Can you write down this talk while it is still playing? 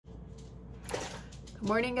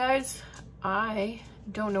Morning, guys. I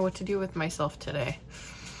don't know what to do with myself today.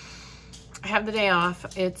 I have the day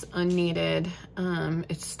off. It's unneeded.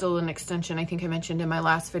 It's still an extension. I think I mentioned in my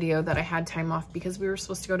last video that I had time off because we were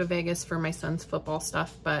supposed to go to Vegas for my son's football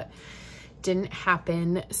stuff, but didn't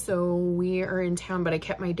happen. So we are in town, but I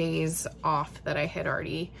kept my days off that I had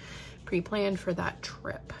already pre-planned for that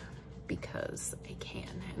trip because I can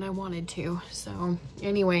and I wanted to. So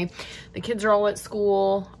anyway, the kids are all at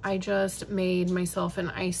school. I just made myself an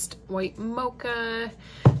iced white mocha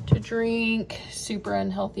to drink. Super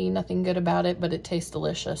unhealthy, nothing good about it, but it tastes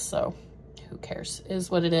delicious. So who cares,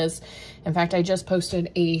 is what it is. In fact, I just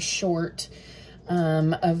posted a short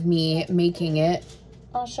of me making it.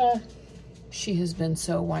 Asha, she has been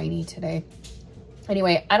so whiny today.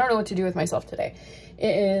 Anyway, I don't know what to do with myself today.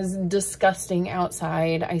 It is disgusting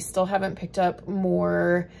outside. I still haven't picked up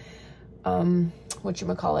more,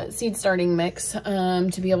 whatchamacallit, seed starting mix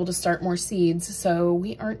to be able to start more seeds. So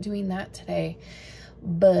we aren't doing that today.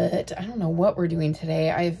 But I don't know what we're doing today.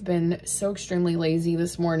 I've been so extremely lazy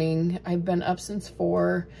this morning. I've been up since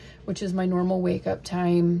 4, which is my normal wake up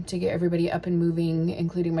time to get everybody up and moving,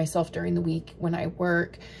 including myself during the week when I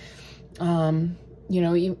work. You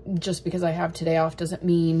know, just because I have today off doesn't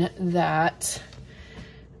mean that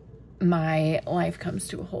my life comes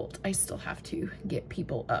to a halt. I still have to get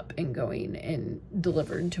people up and going and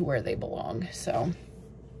delivered to where they belong. So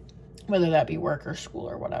whether that be work or school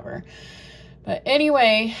or whatever. But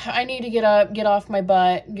anyway, I need to get up, get off my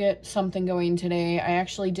butt, get something going today. I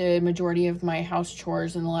actually did majority of my house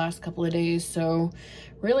chores in the last couple of days. So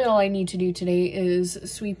really all I need to do today is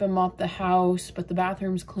sweep and mop the house, but the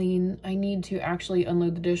bathroom's clean. I need to actually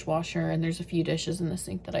unload the dishwasher, and there's a few dishes in the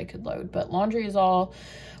sink that I could load. But laundry is all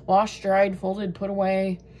washed, dried, folded, put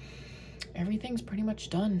away. Everything's pretty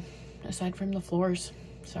much done aside from the floors.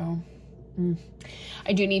 So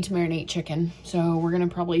I do need to marinate chicken. So we're going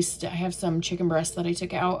to probably, I have some chicken breasts that I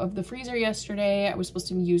took out of the freezer yesterday. I was supposed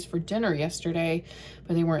to use for dinner yesterday,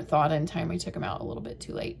 but they weren't thawed in time. I took them out a little bit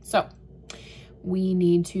too late. So we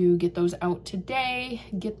need to get those out today,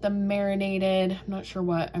 get them marinated. I'm not sure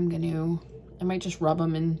what I'm going to, I might just rub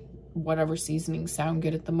them in whatever seasonings sound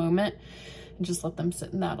good at the moment and just let them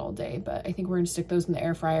sit in that all day. But I think we're going to stick those in the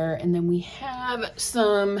air fryer. And then we have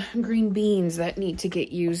some green beans that need to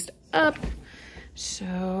get used up.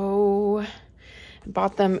 So I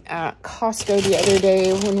bought them at Costco the other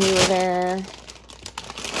day when we were there.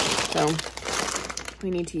 So we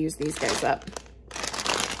need to use these guys up.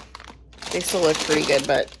 They still look pretty good,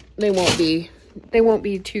 but they won't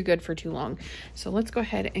be too good for too long. So let's go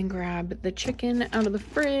ahead and grab the chicken out of the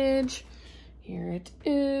fridge. Here it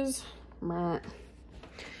is.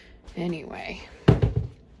 Anyway,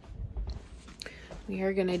 we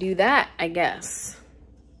are gonna do that, I guess.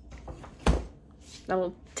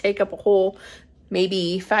 That'll take up a whole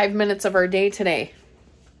maybe 5 minutes of our day today.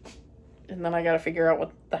 And then I gotta figure out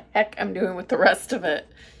what the heck I'm doing with the rest of it.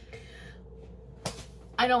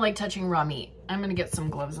 I don't like touching raw meat. I'm gonna get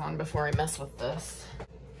some gloves on before I mess with this.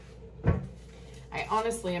 I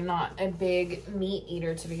honestly am not a big meat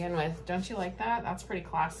eater to begin with. Don't you like that? That's pretty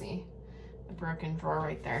classy. The broken drawer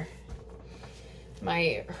right there.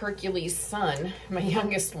 My Hercules son, my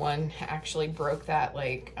youngest one, actually broke that,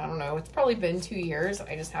 like, I don't know, it's probably been 2 years.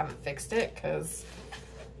 I just haven't fixed it because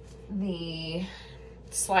the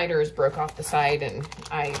sliders broke off the side, and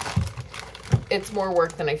it's more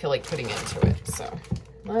work than I feel like putting into it. So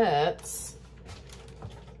let's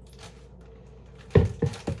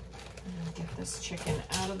get this chicken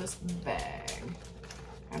out of this bag,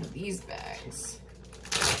 out of these bags.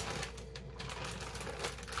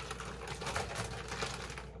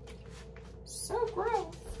 So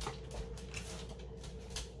gross.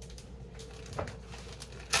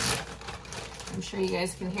 I'm sure you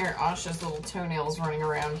guys can hear Asha's little toenails running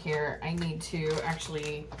around here. I need to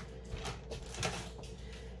actually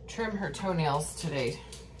trim her toenails today.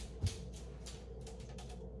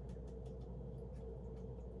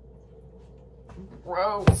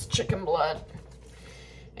 Gross chicken blood.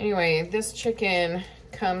 Anyway, this chicken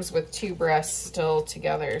comes with 2 breasts still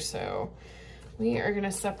together, so we are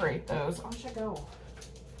gonna separate those. Asha, go.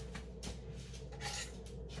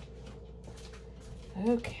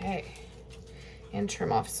 Okay, and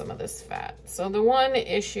trim off some of this fat. So the one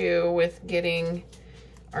issue with getting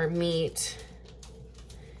our meat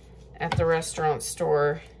at the restaurant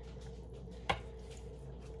store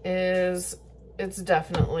is it's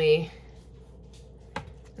definitely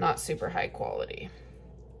not super high quality.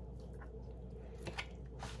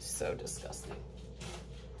 So disgusting.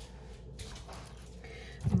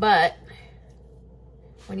 But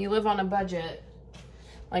when you live on a budget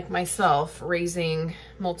like myself, raising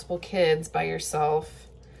multiple kids by yourself,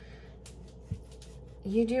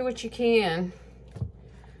 you do what you can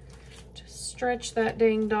to stretch that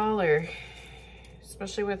dang dollar,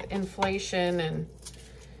 especially with inflation and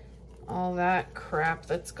all that crap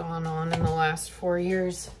that's gone on in the last 4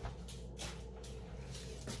 years.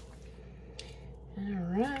 All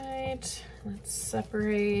right, let's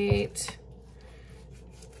separate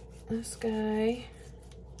this guy.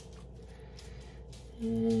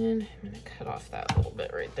 And I'm gonna cut off that little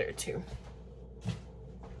bit right there too.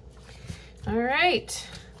 All right,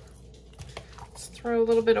 let's throw a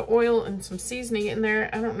little bit of oil and some seasoning in there.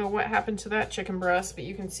 I don't know what happened to that chicken breast, but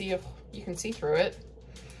you can see through it.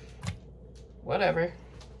 Whatever.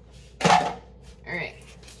 All right.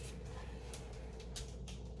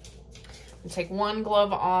 Take one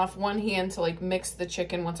glove off, one hand to like mix the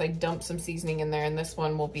chicken once I dump some seasoning in there, and this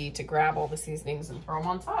one will be to grab all the seasonings and throw them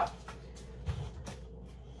on top.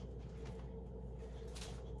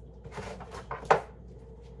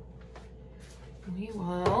 We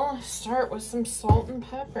will start with some salt and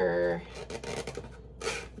pepper.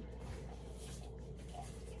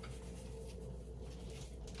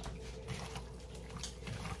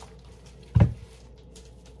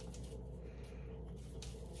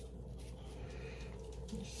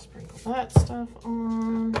 Sprinkle that stuff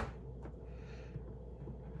on.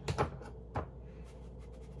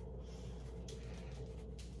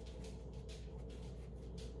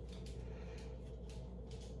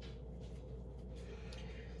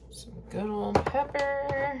 Some good old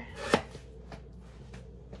pepper.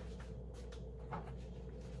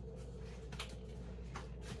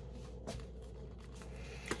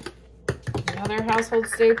 Another household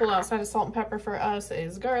staple outside of salt and pepper for us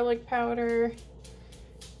is garlic powder.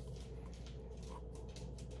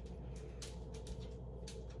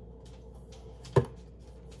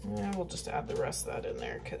 And we'll just add the rest of that in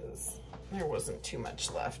there because there wasn't too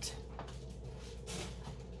much left.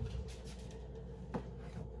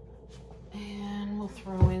 And we'll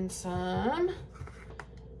throw in some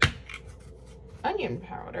onion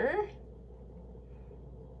powder.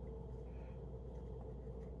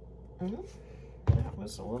 That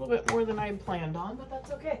was a little bit more than I planned on, but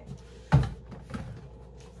that's okay.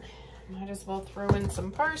 Might as well throw in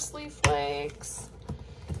some parsley flakes.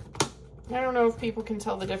 I don't know if people can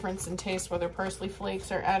tell the difference in taste whether parsley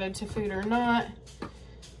flakes are added to food or not.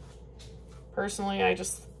 Personally, I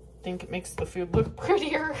just think it makes the food look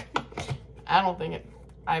prettier. I don't think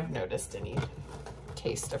I've noticed any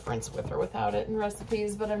taste difference with or without it in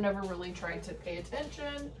recipes, but I've never really tried to pay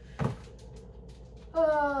attention.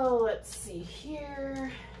 Oh, let's see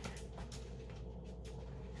here.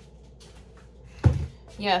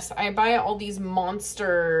 Yes, I buy all these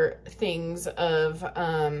monster things of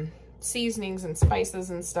seasonings and spices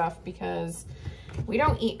and stuff because we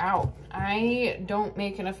don't eat out. I don't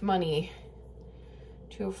make enough money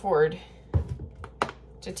to afford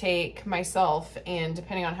to take myself and,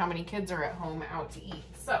 depending on how many kids are at home, out to eat.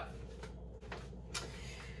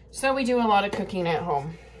 So we do a lot of cooking at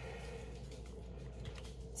home.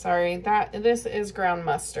 Sorry, this is ground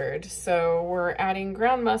mustard. So we're adding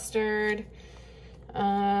ground mustard,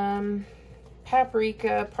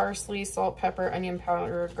 paprika, parsley, salt, pepper, onion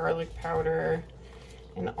powder, garlic powder.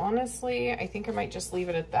 And honestly, I think I might just leave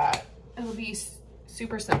it at that. It'll be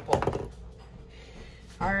super simple.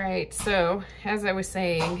 All right, so as I was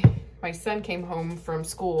saying, my son came home from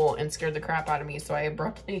school and scared the crap out of me, so I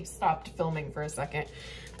abruptly stopped filming for a second.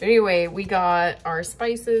 But anyway, we got our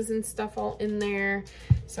spices and stuff all in there.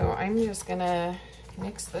 So I'm just gonna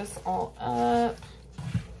mix this all up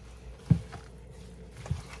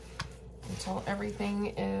until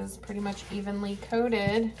everything is pretty much evenly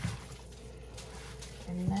coated.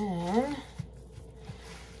 And then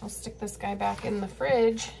I'll stick this guy back in the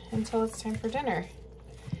fridge until it's time for dinner.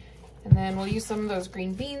 And then we'll use some of those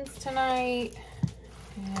green beans tonight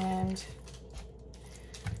and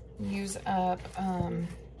use up, I'm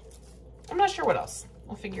not sure what else.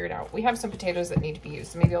 We'll figure it out. We have some potatoes that need to be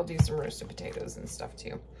used, so maybe I'll do some roasted potatoes and stuff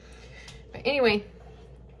too. But anyway,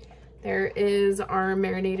 there is our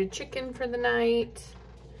marinated chicken for the night,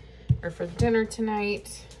 or for dinner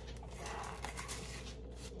tonight.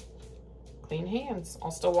 Clean hands.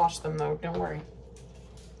 I'll still wash them though, don't worry.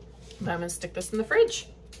 But I'm gonna stick this in the fridge.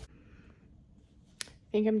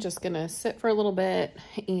 I think I'm just gonna sit for a little bit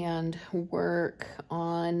and work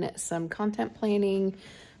on some content planning,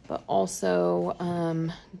 but also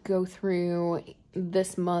go through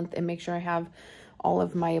this month and make sure I have all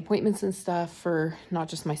of my appointments and stuff for not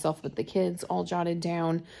just myself, but the kids all jotted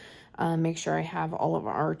down. Make sure I have all of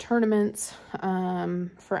our tournaments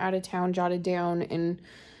for out of town jotted down and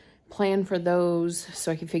plan for those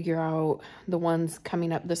so I can figure out the ones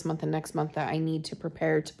coming up this month and next month that I need to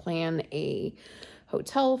prepare to plan a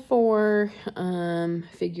hotel for,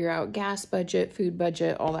 figure out gas budget, food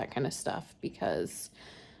budget, all that kind of stuff, because,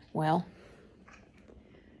 well,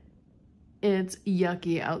 it's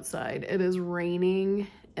yucky outside. It is raining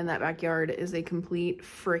and that backyard is a complete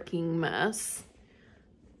freaking mess.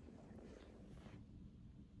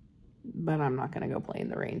 But I'm not gonna go play in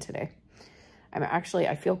the rain today.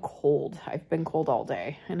 I feel cold. I've been cold all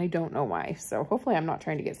day and I don't know why. So hopefully I'm not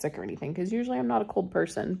trying to get sick or anything, because usually I'm not a cold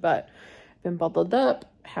person, but I've been bundled up,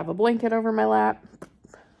 have a blanket over my lap.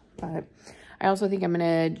 But I also think I'm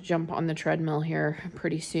gonna jump on the treadmill here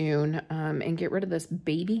pretty soon, and get rid of this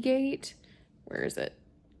baby gate. Where is it?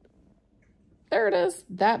 There it is,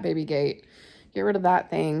 that baby gate. Get rid of that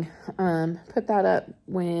thing. Put that up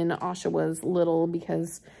when Asha was little,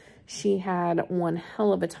 because she had one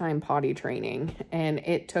hell of a time potty training, and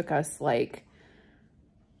it took us like,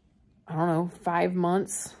 I don't know, 5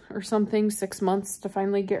 months or something, 6 months to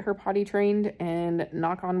finally get her potty trained. And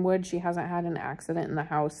knock on wood, she hasn't had an accident in the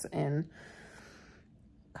house in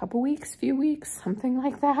a couple weeks, few weeks, something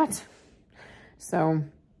like that. So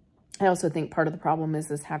I also think part of the problem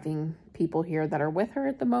is having people here that are with her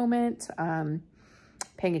at the moment,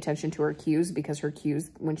 paying attention to her cues, because her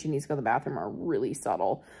cues when she needs to go to the bathroom are really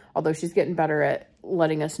subtle. Although she's getting better at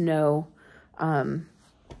letting us know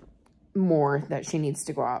more that she needs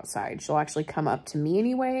to go outside. She'll actually come up to me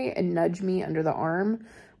anyway and nudge me under the arm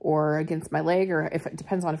or against my leg, or if it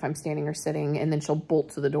depends on if I'm standing or sitting, and then she'll bolt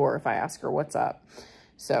to the door if I ask her what's up.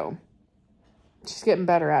 So she's getting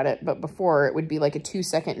better at it. But before, it would be like a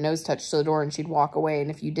 2-second nose touch to the door and she'd walk away.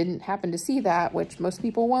 And if you didn't happen to see that, which most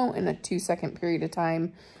people won't in a 2-second period of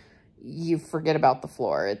time, you forget about the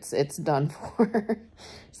floor. It's done for her.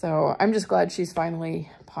 So I'm just glad she's finally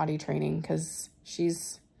potty training, because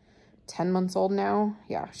she's 10 months old now.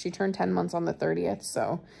 Yeah, she turned 10 months on the 30th.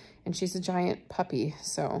 So, and she's a giant puppy.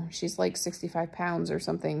 So she's like 65 pounds or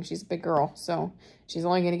something. She's a big girl. So she's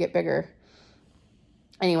only going to get bigger.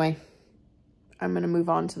 Anyway, I'm going to move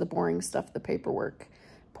on to the boring stuff, the paperwork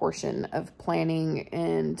portion of planning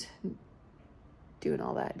and doing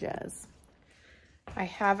all that jazz. I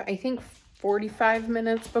have, I think, 45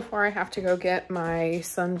 minutes before I have to go get my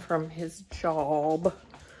son from his job.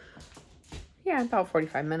 Yeah, about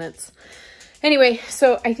 45 minutes. Anyway,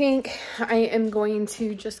 so I think I am going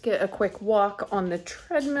to just get a quick walk on the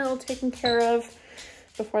treadmill taken care of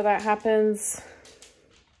before that happens.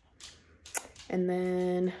 And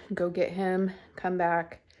then go get him, come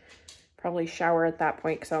back, probably shower at that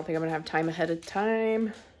point, because I don't think I'm gonna have time ahead of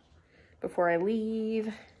time before I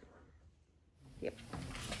leave. Yep.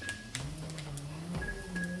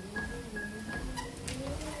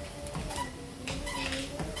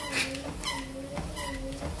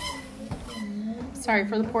 Sorry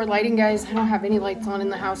for the poor lighting, guys. I don't have any lights on in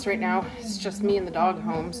the house right now. It's just me and the dog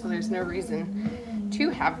home, so there's no reason to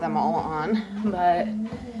have them all on. But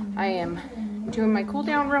I am doing my cool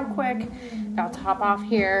down real quick. About to hop off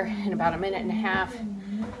here in about a minute and a half.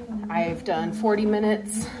 I've done 40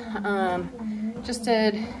 minutes. Just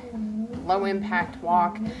did low impact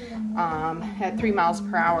walk at 3 miles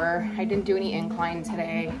per hour. I didn't do any incline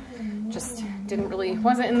today. Just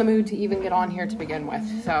wasn't in the mood to even get on here to begin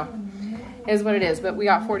with. So it is what it is, but we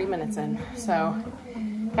got 40 minutes in. So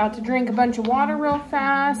about to drink a bunch of water real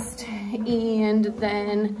fast and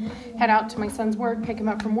then head out to my son's work, pick him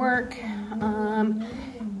up from work.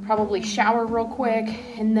 Probably shower real quick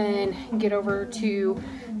and then get over to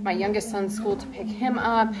my youngest son's school to pick him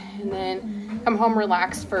up, and then come home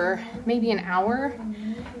relaxed for maybe an hour,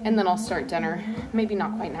 and then I'll start dinner. Maybe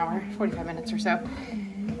not quite an hour, 45 minutes or so,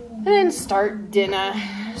 and then start dinner.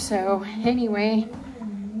 So anyway,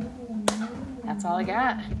 that's all I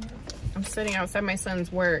got. I'm sitting outside my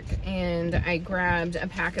son's work and I grabbed a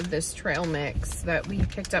pack of this trail mix that we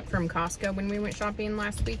picked up from Costco when we went shopping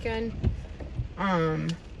last weekend.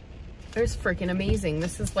 It was freaking amazing.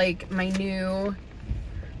 This is like my new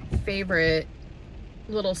favorite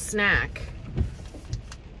little snack.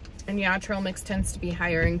 And yeah, trail mix tends to be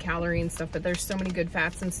higher in calorie and stuff, but there's so many good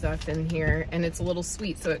fats and stuff in here, and it's a little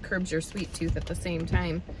sweet, so it curbs your sweet tooth at the same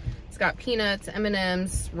time. It's got peanuts,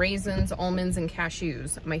 M&Ms, raisins, almonds, and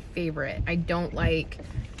cashews. My favorite. I don't like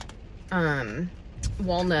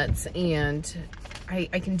walnuts, and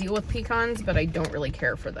I can deal with pecans, but I don't really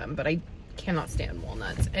care for them. But I cannot stand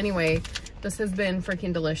walnuts. Anyway, this has been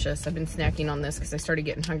freaking delicious. I've been snacking on this because I started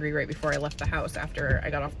getting hungry right before I left the house after I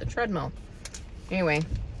got off the treadmill. Anyway,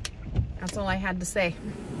 that's all I had to say.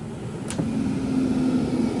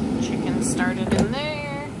 Chicken started in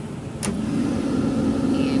there.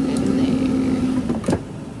 And in there.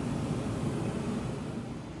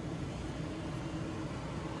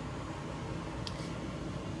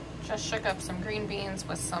 Just shook up some green beans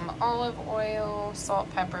with some olive oil, salt,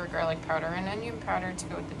 pepper, garlic powder, and onion powder to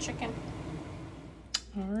go with the chicken.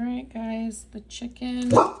 All right, guys, the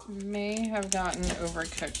chicken may have gotten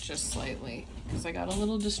overcooked just slightly because I got a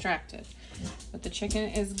little distracted, but the chicken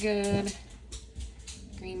is good.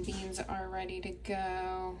 Green beans are ready to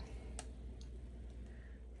go.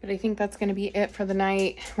 But I think that's gonna be it for the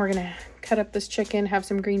night. We're gonna cut up this chicken, have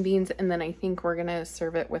some green beans, and then I think we're gonna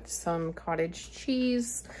serve it with some cottage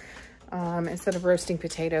cheese instead of roasting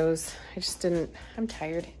potatoes. I'm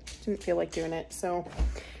tired, didn't feel like doing it. So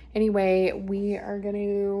anyway, we are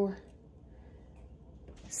gonna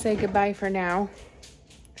say goodbye for now.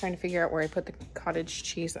 Trying to figure out where I put the cottage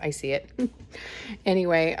cheese. I see it.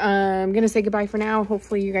 Anyway, I'm gonna say goodbye for now.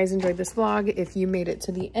 Hopefully you guys enjoyed this vlog. If you made it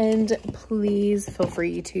to the end, please feel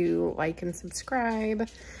free to like and subscribe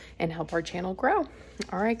and help our channel grow.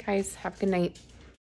 All right, guys, have a good night.